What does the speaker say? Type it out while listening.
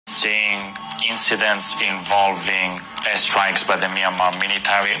seeing incidents involving airstrikes by the Myanmar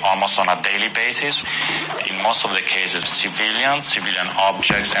military almost on a daily basis. In most of the cases, civilian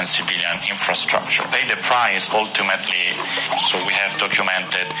objects and civilian infrastructure pay the price ultimately. So we have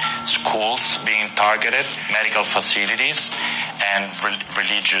documented schools being targeted, medical facilities, and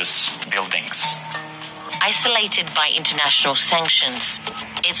religious buildings. Isolated by international sanctions,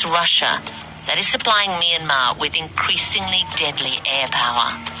 it's Russia that is supplying Myanmar with increasingly deadly air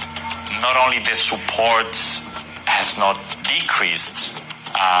power. Not only the support has not decreased,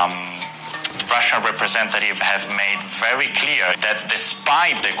 Russian representatives have made very clear that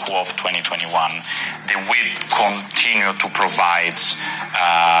despite the coup of 2021, they will continue to provide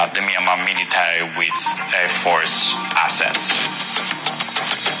the Myanmar military with Air Force assets.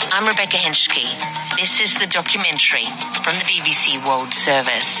 I'm Rebecca Henschke. This is the documentary from the BBC World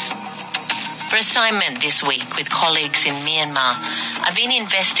Service. For assignment this week with colleagues in Myanmar, I've been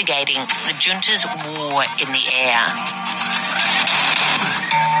investigating the junta's war in the air.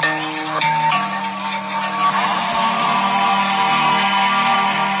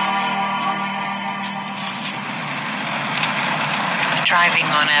 Driving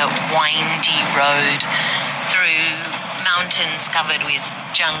on a windy road through mountains covered with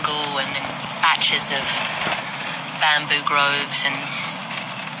jungle and then patches of bamboo groves and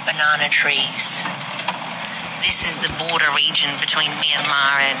banana trees. This is the border region between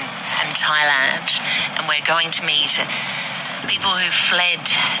Myanmar and Thailand, and we're going to meet people who fled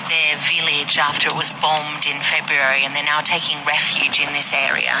their village after it was bombed in February, and they're now taking refuge in this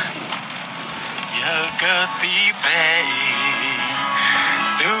area.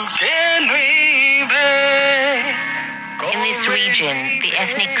 In this region, the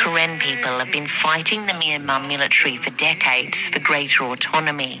ethnic Karen people have been fighting the Myanmar military for decades for greater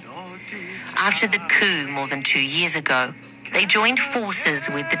autonomy. After the coup more than 2 years ago, they joined forces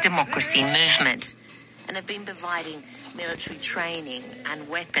with the democracy movement and have been providing military training and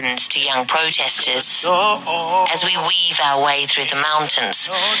weapons to young protesters. As we weave our way through the mountains,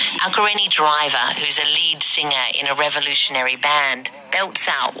 our Karenni driver, who's a lead singer in a revolutionary band, belts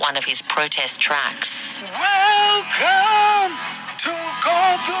out one of his protest tracks. Welcome to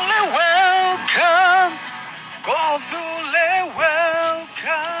Gothule, welcome. Gothule,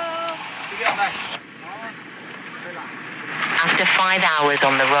 welcome. After 5 hours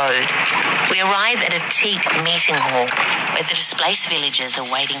on the road, we arrive at a teak meeting hall where the displaced villagers are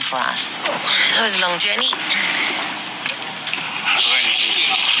waiting for us. That was a long journey.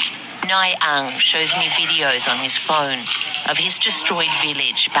 Nai Ang shows me videos on his phone of his destroyed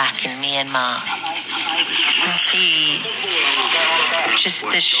village back in Myanmar. You can see just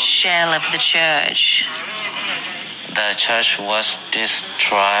the shell of the church. The church was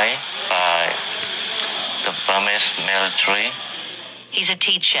destroyed by the Burmese military. He's a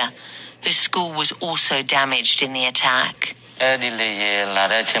teacher whose school was also damaged in the attack. I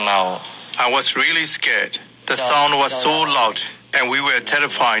was really scared. The sound was so loud, and we were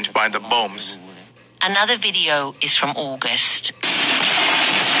terrified by the bombs. Another video is from August.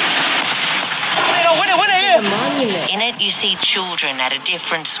 In it, you see children at a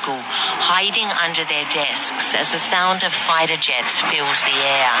different school hiding under their desks as the sound of fighter jets fills the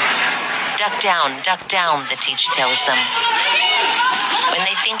air. Duck down, the teacher tells them. When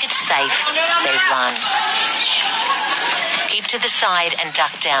they think it's safe, they run. Keep to the side and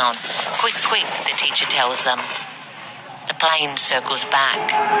duck down. Quick, the teacher tells them. The plane circles back.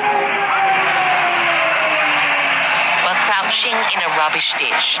 While crouching in a rubbish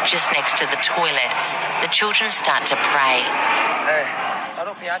ditch just next to the toilet, the children start to pray.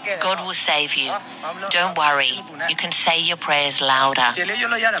 God will save you. Don't worry. You can say your prayers louder,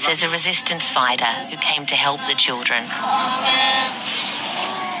 says a resistance fighter who came to help the children.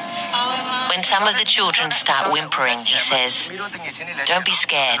 When some of the children start whimpering, he says, "Don't be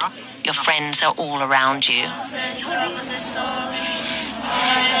scared. Your friends are all around you."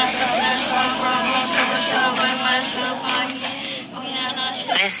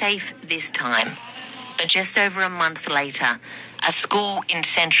 They're safe this time, but just over a month later, a school in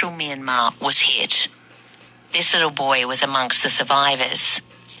central Myanmar was hit. This little boy was amongst the survivors.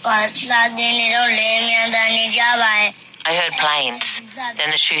 I heard planes,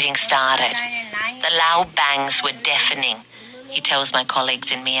 then the shooting started. The loud bangs were deafening, he tells my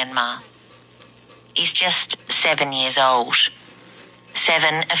colleagues in Myanmar. He's just 7 years old.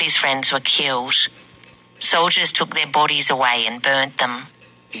 7 of his friends were killed. Soldiers took their bodies away and burnt them.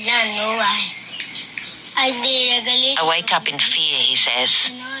 I wake up in fear, he says.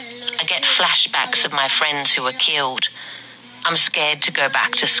 I get flashbacks of my friends who were killed. I'm scared to go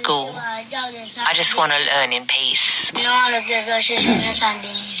back to school. I just want to learn in peace.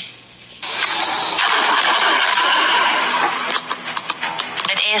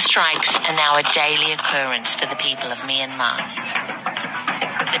 airstrikes are now a daily occurrence for the people of Myanmar.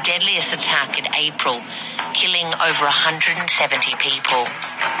 The deadliest attack in April, killing over 170 people.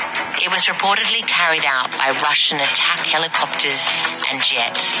 It was reportedly carried out by Russian attack helicopters and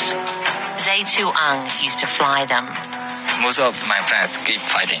jets. Zaitu Ang used to fly them. Most of my friends keep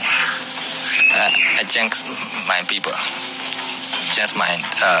fighting against my people, just my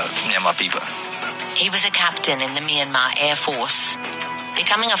Myanmar people. He was a captain in the Myanmar Air Force.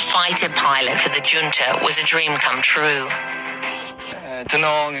 Becoming a fighter pilot for the junta was a dream come true.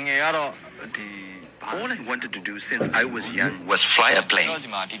 All I wanted to do since I was young was fly a plane.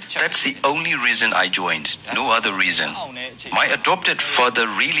 That's the only reason I joined, no other reason. My adopted father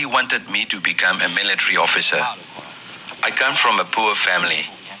really wanted me to become a military officer. I come from a poor family.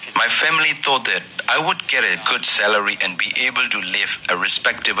 My family thought that I would get a good salary and be able to live a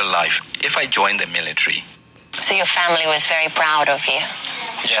respectable life if I joined the military. So your family was very proud of you?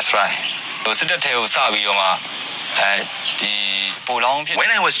 Yes, right. When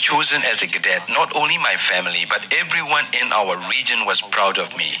I was chosen as a cadet, not only my family, but everyone in our region was proud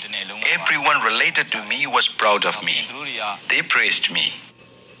of me. Everyone related to me was proud of me. They praised me.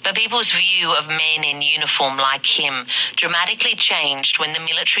 But people's view of men in uniform like him dramatically changed when the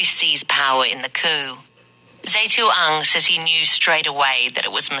military seized power in the coup. Zaitu Ang says he knew straight away that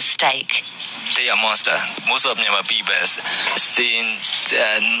it was a mistake. They are monsters. Most of Myanmar people seeing,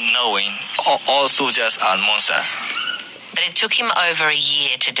 knowing all soldiers are monsters. But it took him over a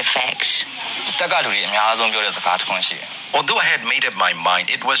year to defect. Although I had made up my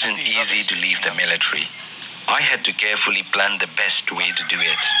mind, it wasn't easy to leave the military. I had to carefully plan the best way to do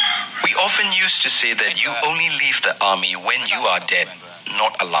it. We often used to say that you only leave the army when you are dead,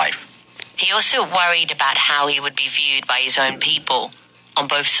 not alive. He also worried about how he would be viewed by his own people on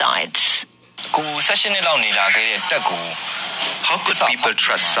both sides. How could people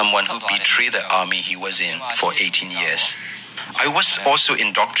trust someone who betrayed the army he was in for 18 years? I was also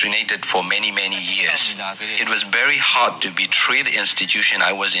indoctrinated for many, many years. It was very hard to betray the institution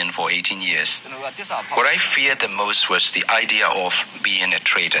I was in for 18 years. What I feared the most was the idea of being a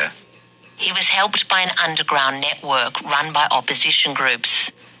traitor. He was helped by an underground network run by opposition groups.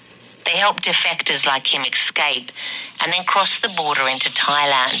 They helped defectors like him escape and then cross the border into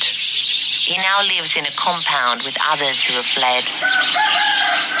Thailand. He now lives in a compound with others who have fled.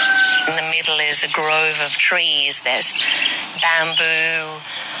 In the middle is a grove of trees. There's bamboo,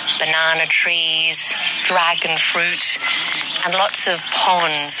 banana trees, dragon fruit, and lots of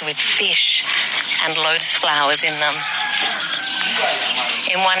ponds with fish and lotus flowers in them.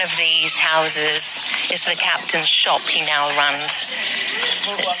 In one of these houses is the captain's shop he now runs.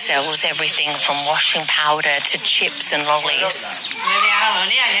 It sells everything from washing powder to chips and lollies.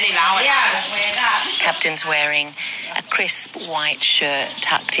 Captain's wearing a crisp white shirt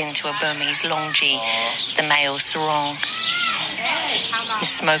tucked into a Burmese longji, the male sarong. He's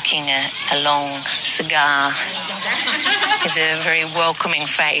smoking a long cigar. He's a very welcoming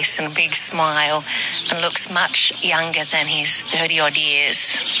face and a big smile and looks much younger than his 30-odd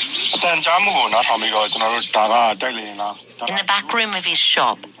years. In the back room of his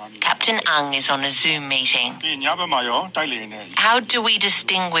shop, Captain Ang is on a Zoom meeting. How do we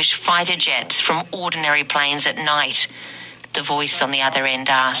distinguish fighter jets from ordinary planes at night? The voice on the other end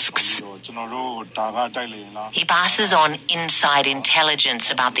asks. He passes on inside intelligence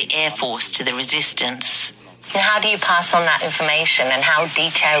about the Air Force to the resistance. Now, how do you pass on that information and how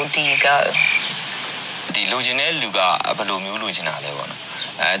detailed do you go?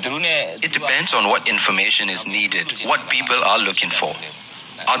 It depends on what information is needed, what people are looking for.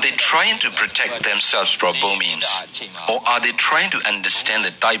 Are they trying to protect themselves from bombings? Or are they trying to understand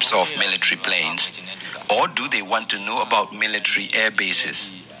the types of military planes? Or do they want to know about military air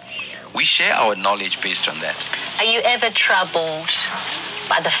bases? We share our knowledge based on that. Are you ever troubled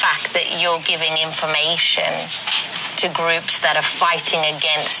by the fact that you're giving information to groups that are fighting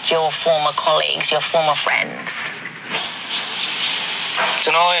against your former colleagues, your former friends?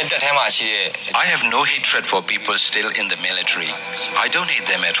 I have no hatred for people still in the military. I don't hate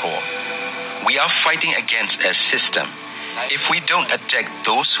them at all. We are fighting against a system. If we don't attack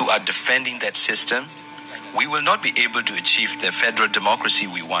those who are defending that system, we will not be able to achieve the federal democracy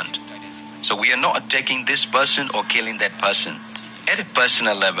we want. So we are not attacking this person or killing that person. At a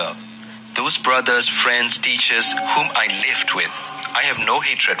personal level, those brothers, friends, teachers whom I lived with, I have no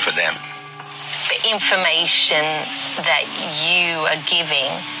hatred for them. The information that you are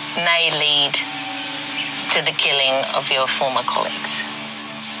giving may lead to the killing of your former colleagues.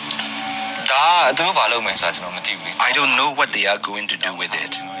 I don't know what they are going to do with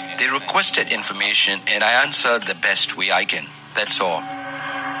it. They requested information and I answered the best way I can. That's all.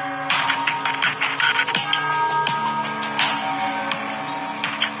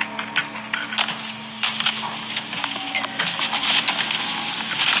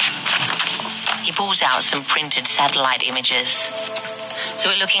 pulls out some printed satellite images. So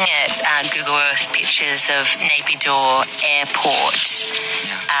we're looking at Google Earth pictures of Naypyidaw Airport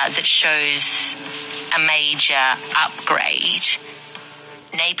that shows a major upgrade.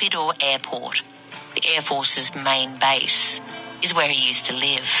 Naypyidaw Airport, the Air Force's main base, is where he used to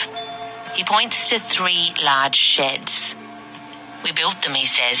live. He points to 3 large sheds. We built them, he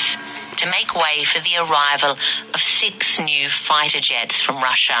says, to make way for the arrival of 6 new fighter jets from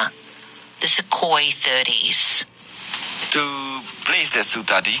Russia, the Sukhoi 30s. To place the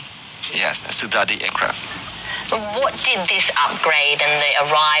Su-30, yes, Su-30 aircraft. What did this upgrade and the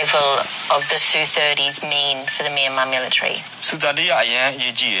arrival of the Su-30s mean for the Myanmar military?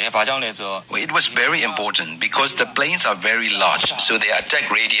 Well, it was very important because the planes are very large, so their attack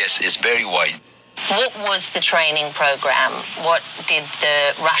radius is very wide. What was the training program? What did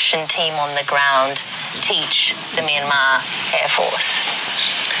the Russian team on the ground teach the Myanmar Air Force?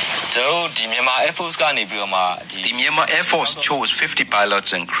 The Myanmar Air Force chose 50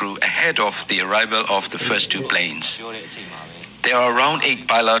 pilots and crew ahead of the arrival of the first 2 planes. There are around 8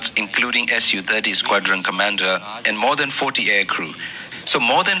 pilots, including Su-30 squadron commander and more than 40 air crew. So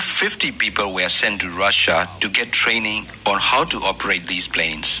more than 50 people were sent to Russia to get training on how to operate these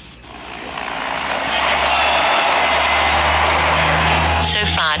planes. So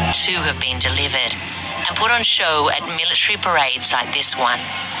far, 2 have been delivered and put on show at military parades like this one.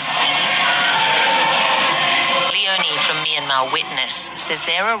 Leonie from Myanmar Witness says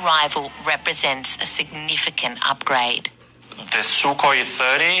their arrival represents a significant upgrade. The Sukhoi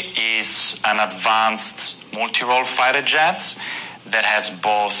 30 is an advanced multi-role fighter jet that has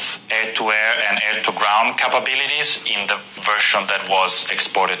both air-to-air and air-to-ground capabilities in the version that was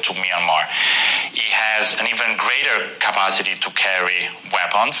exported to Myanmar. It has an even greater capacity to carry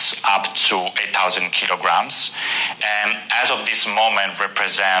weapons, up to 8,000 kilograms, and as of this moment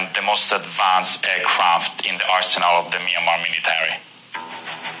represent the most advanced aircraft in the arsenal of the Myanmar military.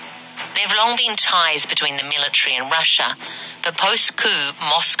 There have long been ties between the military and Russia, but post-coup,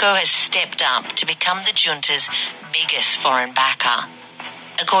 Moscow has stepped up to become the junta's biggest foreign backer.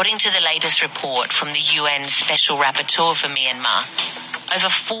 According to the latest report from the UN Special Rapporteur for Myanmar, over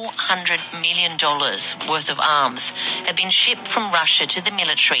 $400 million worth of arms have been shipped from Russia to the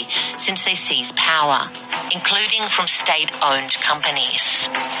military since they seized power, including from state-owned companies.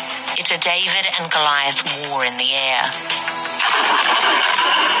 It's a David and Goliath war in the air.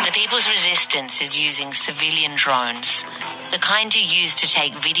 The People's Resistance is using civilian drones, the kind you use to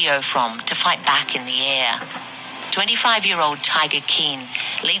take video from to fight back in the air. 25-year-old Tiger Keen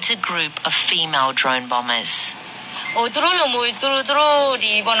leads a group of female drone bombers. We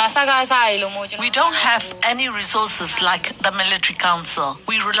don't have any resources like the military council.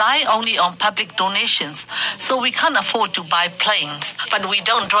 We rely only on public donations, so we can't afford to buy planes. But we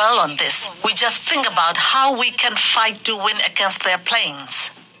don't dwell on this. We just think about how we can fight to win against their planes.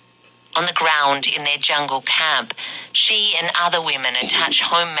 On the ground in their jungle camp, she and other women attach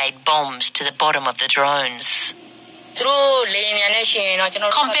homemade bombs to the bottom of the drones.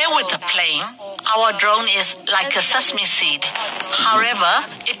 Compared with the plane, our drone is like a sesame seed. However,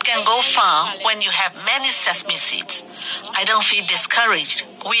 it can go far when you have many sesame seeds. I don't feel discouraged.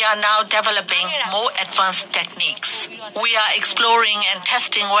 We are now developing more advanced techniques. We are exploring and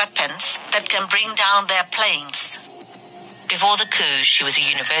testing weapons that can bring down their planes. Before the coup, she was a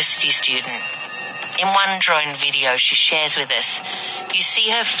university student. In one drone video she shares with us, you see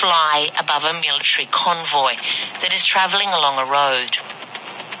her fly above a military convoy that is traveling along a road.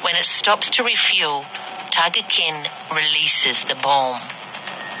 When it stops to refuel, Tiger Keen releases the bomb.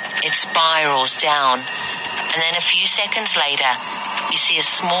 It spirals down, and then a few seconds later, you see a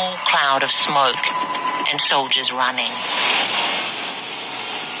small cloud of smoke and soldiers running.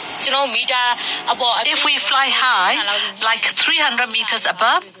 If we fly high, like 300 meters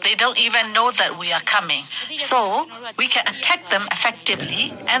above, they don't even know that we are coming. So we can attack them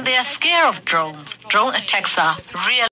effectively, and they are scared of drones. Drone attacks are really